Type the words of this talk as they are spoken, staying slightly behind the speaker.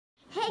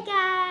Hey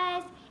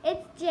guys,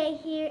 it's Jay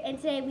here, and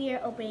today we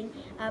are opening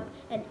up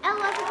an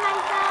LOL surprise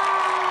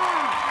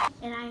box.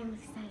 And I am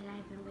excited.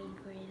 I've been waiting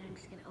for it, and I'm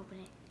just gonna open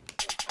it.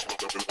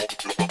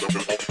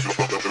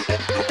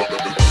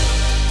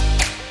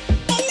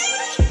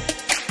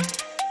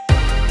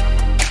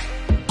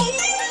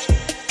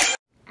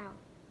 Ow.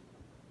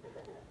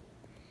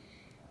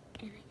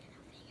 And I got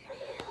no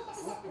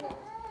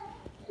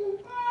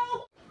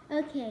fingernails.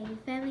 Okay, we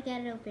finally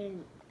got it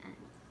open.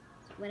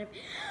 Whatever.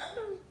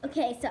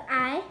 Okay, so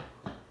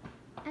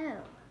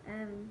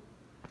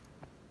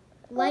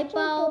light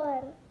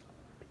bulb.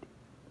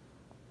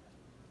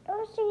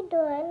 What's she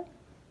doing?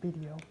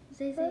 Video.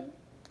 Say.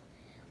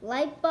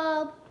 Light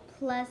bulb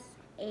plus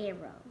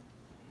arrow.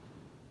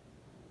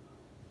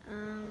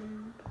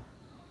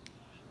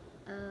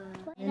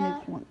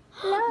 Next one.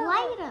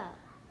 Light up.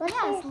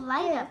 Yes,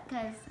 light up,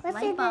 because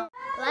light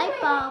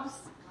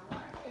bulbs,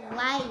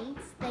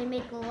 lights, they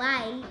make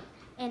light,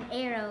 and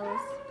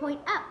arrows point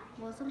up.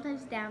 Well,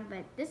 sometimes down,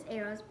 but this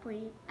arrow is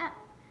pointing up.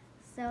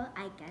 So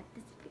I got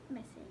this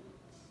message,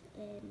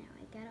 and now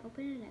I gotta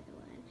open another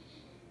one.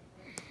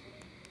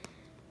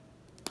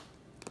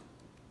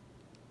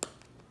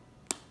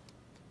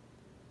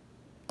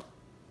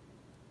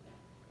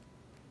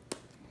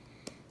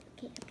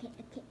 Okay,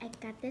 I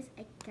got this.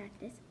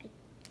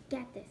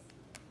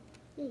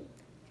 Yay.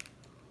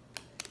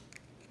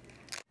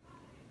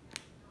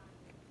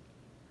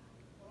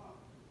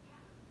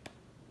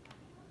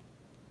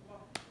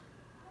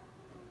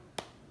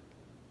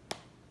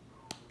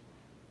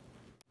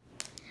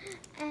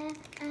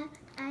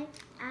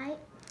 I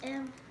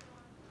am,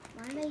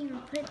 why did I even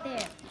put it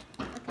there?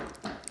 Okay.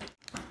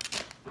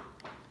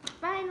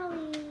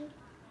 Finally.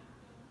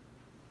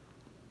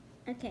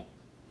 Okay.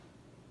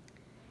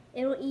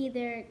 It will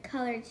either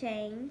color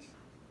change,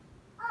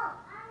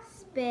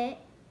 spit,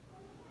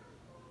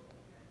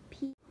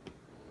 pee.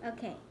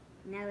 Okay,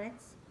 now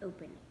let's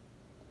open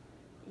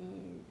it.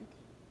 And,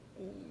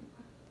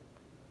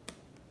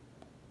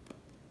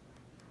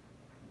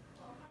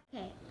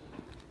 okay,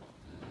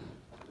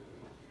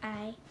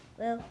 I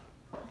will,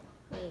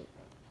 wait,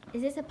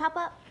 is this a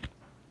pop-up?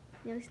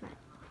 No, it's not.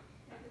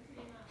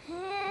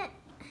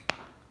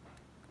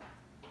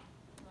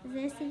 Is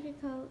there a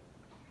secret code?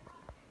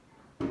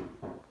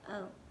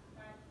 Oh.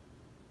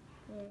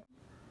 There.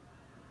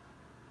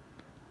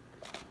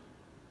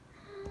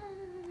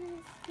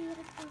 It's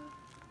beautiful.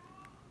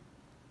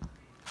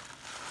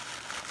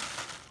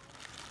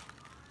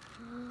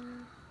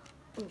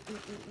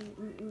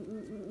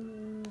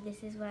 This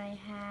is what I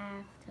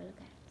have to look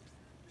at.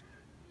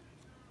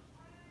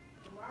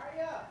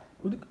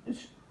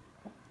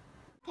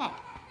 Okay.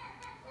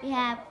 We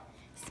have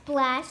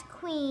Splash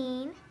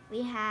Queen.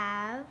 We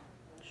have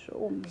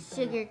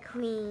Sugar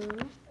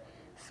Queen.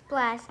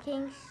 Splash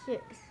King.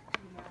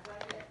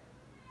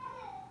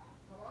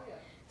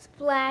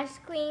 Splash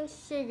Queen,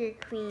 Sugar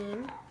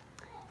Queen.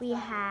 We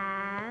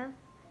have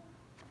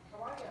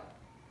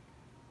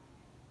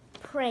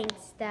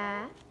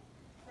Prankster.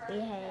 We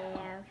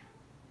have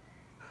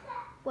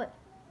what?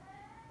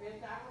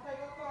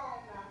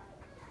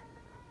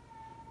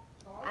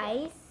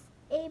 Ice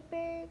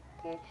burger.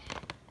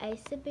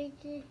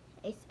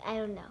 I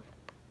don't know.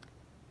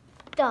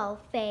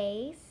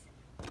 Dollface.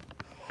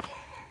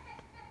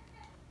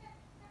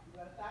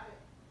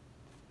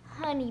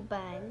 Honey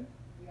bun.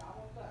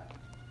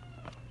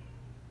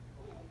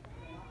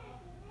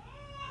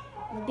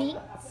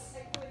 Beats.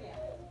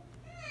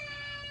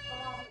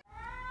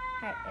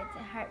 It's a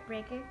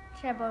heartbreaker.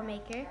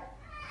 Troublemaker.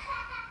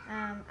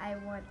 I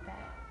want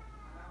that.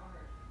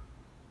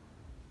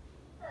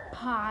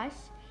 Posh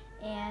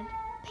and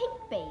Pink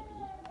Baby.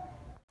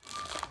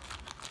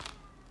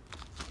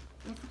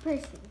 It's a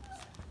person.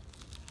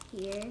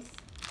 Here's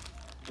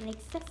an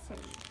accessory.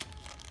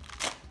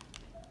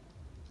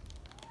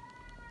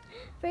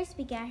 First,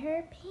 we got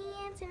her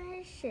pants and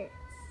her shirts.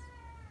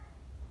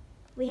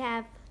 We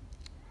have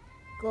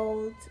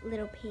gold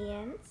little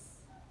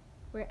pants.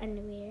 We're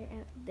underwear.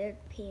 They're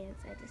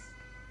pants.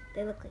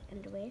 They look like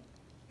underwear.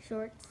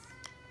 Shorts.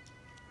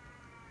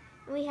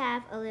 And we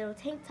have a little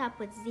tank top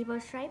with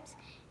zebra stripes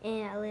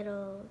and a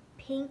little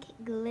pink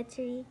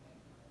glittery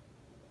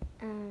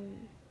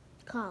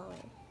collar.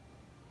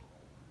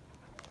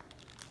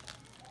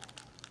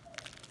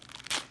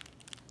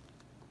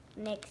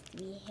 Next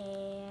we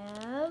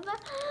have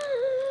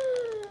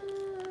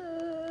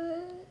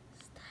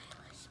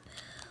stylish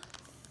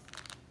boots.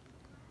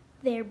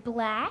 They're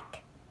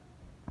black,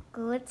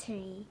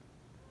 glittery,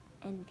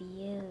 and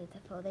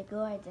beautiful. They're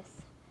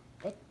gorgeous.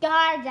 They're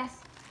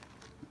gorgeous.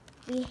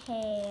 We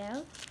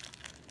have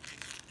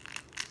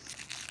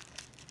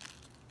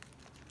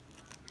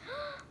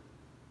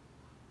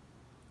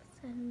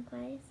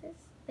sunglasses.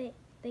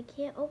 They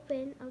can't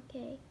open.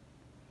 Okay.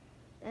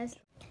 That's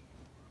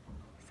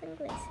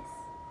sunglasses.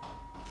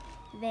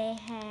 They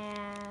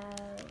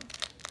have,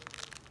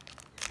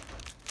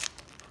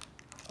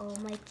 oh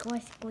my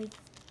gosh, boys,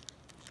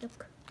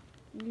 look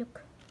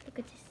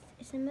at this.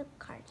 It's a milk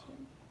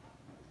carton.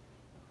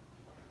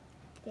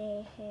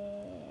 They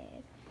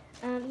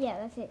have, yeah,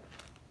 that's it.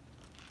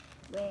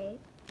 way.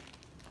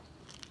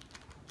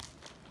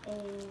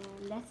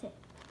 And that's it.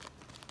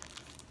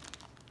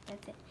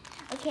 That's it.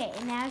 Okay,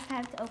 and now it's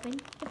time to open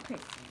the person.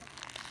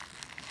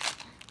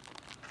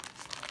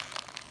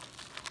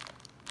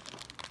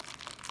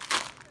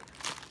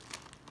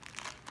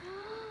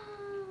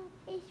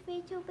 It's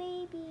Rachel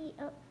baby.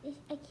 Oh,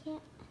 I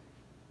can't.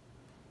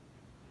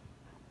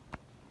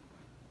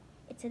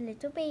 It's a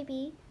little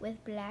baby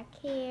with black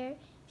hair.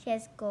 She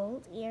has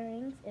gold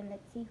earrings, and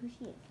let's see who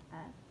she is.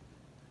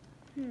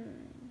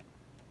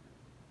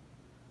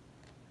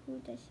 Who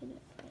does she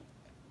look like?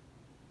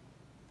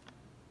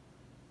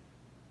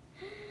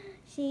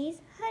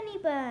 She's Honey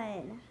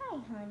Bun. Hi,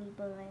 Honey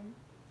Bun.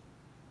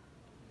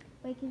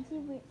 Wait, can she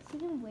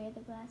can wear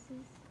the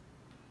glasses?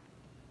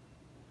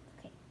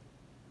 Okay.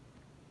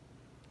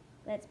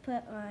 Let's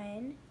put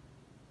on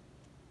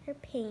her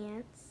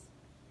pants.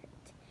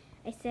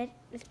 I said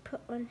let's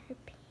put on her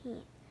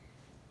pants.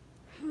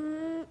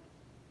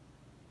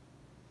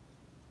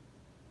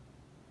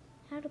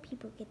 How do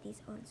people get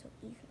these on so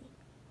easily?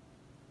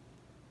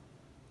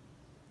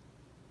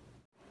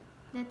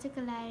 That took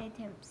a lot of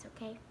attempts,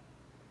 okay?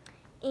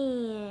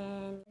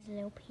 And there's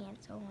little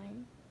pants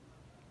on.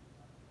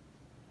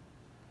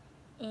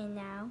 And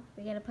now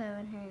we're gonna put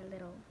on her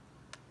little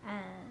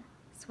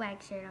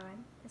swag shirt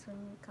on. That's what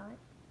we call it.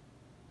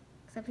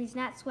 Except he's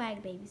not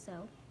swag baby,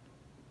 so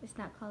it's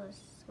not called a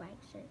swag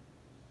shirt.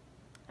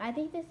 I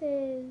think this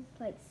is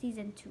like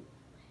season 2.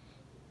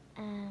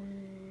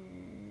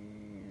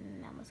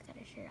 Almost got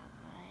a shirt on.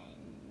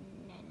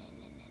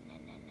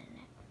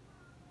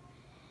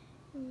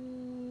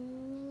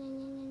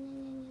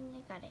 I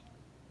got it.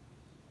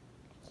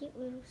 A cute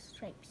little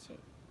striped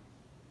shirt.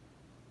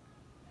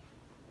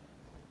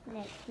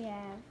 Next we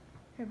have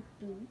her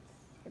boots,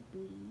 her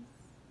booties.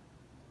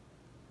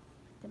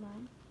 Put them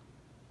on.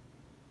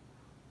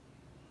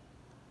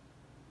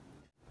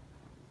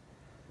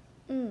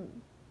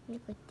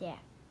 Look at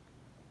that.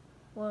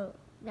 Well,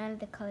 none of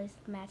the colors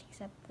match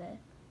except the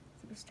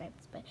super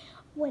stripes, but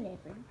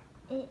whatever.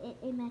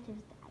 It matches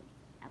the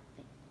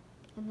outfit.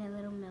 And the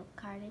little milk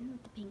carton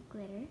with the pink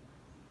glitter.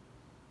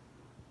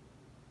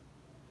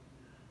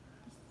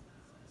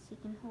 She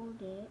can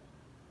hold it.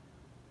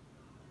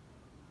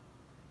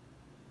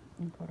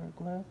 And put her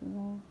glasses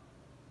on.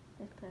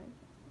 Let's put her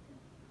glasses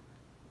on.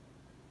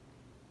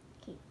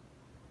 Okay.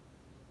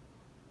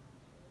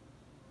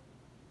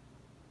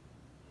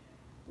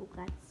 Oh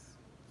God,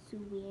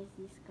 Sue wears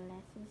these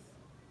glasses.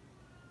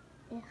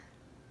 Ugh.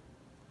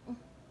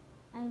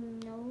 I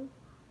know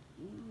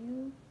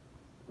you.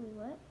 Wait,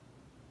 what?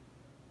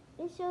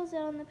 It shows it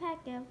on the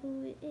packet of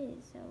who it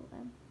is, so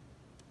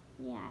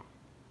yeah.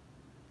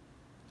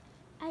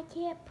 I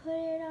can't put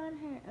it on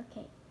her.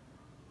 Okay.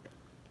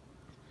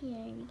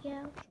 Here we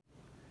go.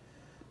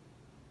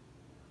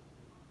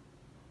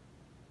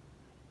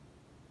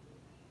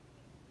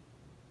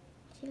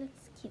 She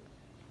looks cute.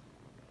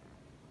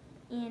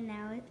 And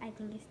now I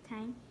think it's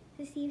time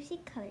to see if she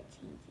color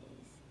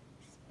changes.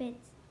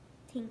 Spits,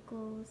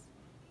 tinkles,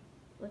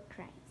 or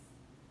cries.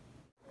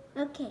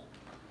 Okay.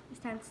 It's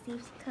time to see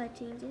if she color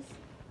changes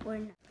or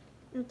not.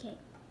 Okay.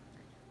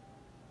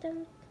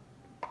 Dun.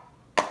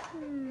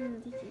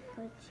 Did she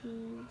color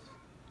change?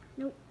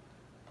 Nope.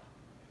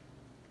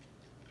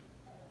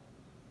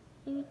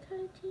 Any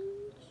color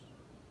change?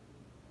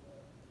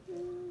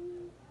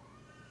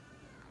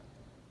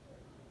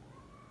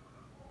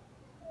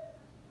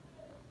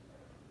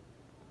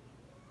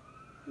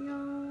 No,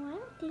 I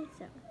don't think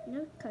so.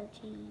 No color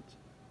change.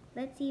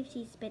 Let's see if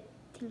she spit,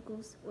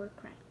 tinkles, or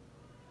cries.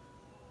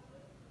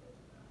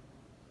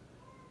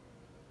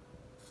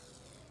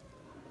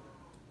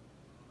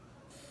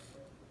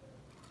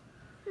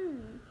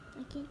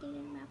 I can't get it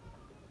up.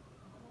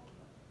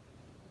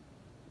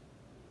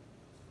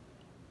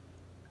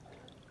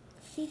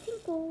 She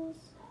tinkles.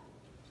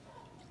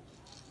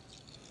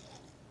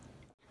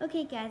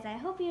 Okay guys, I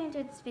hope you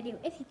enjoyed this video.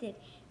 If you did,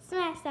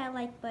 smash that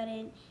like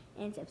button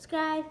and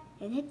subscribe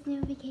and hit the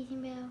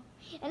notification bell.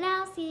 And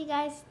I'll see you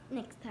guys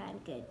next time.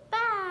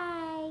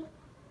 Goodbye.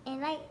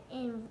 And like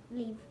and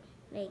leave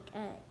like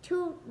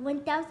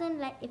 1,000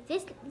 like if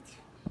this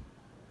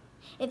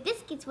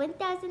gets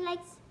 1,000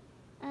 likes,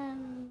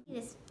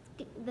 this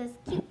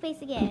cute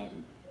face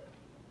again.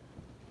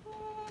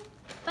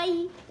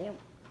 Bye.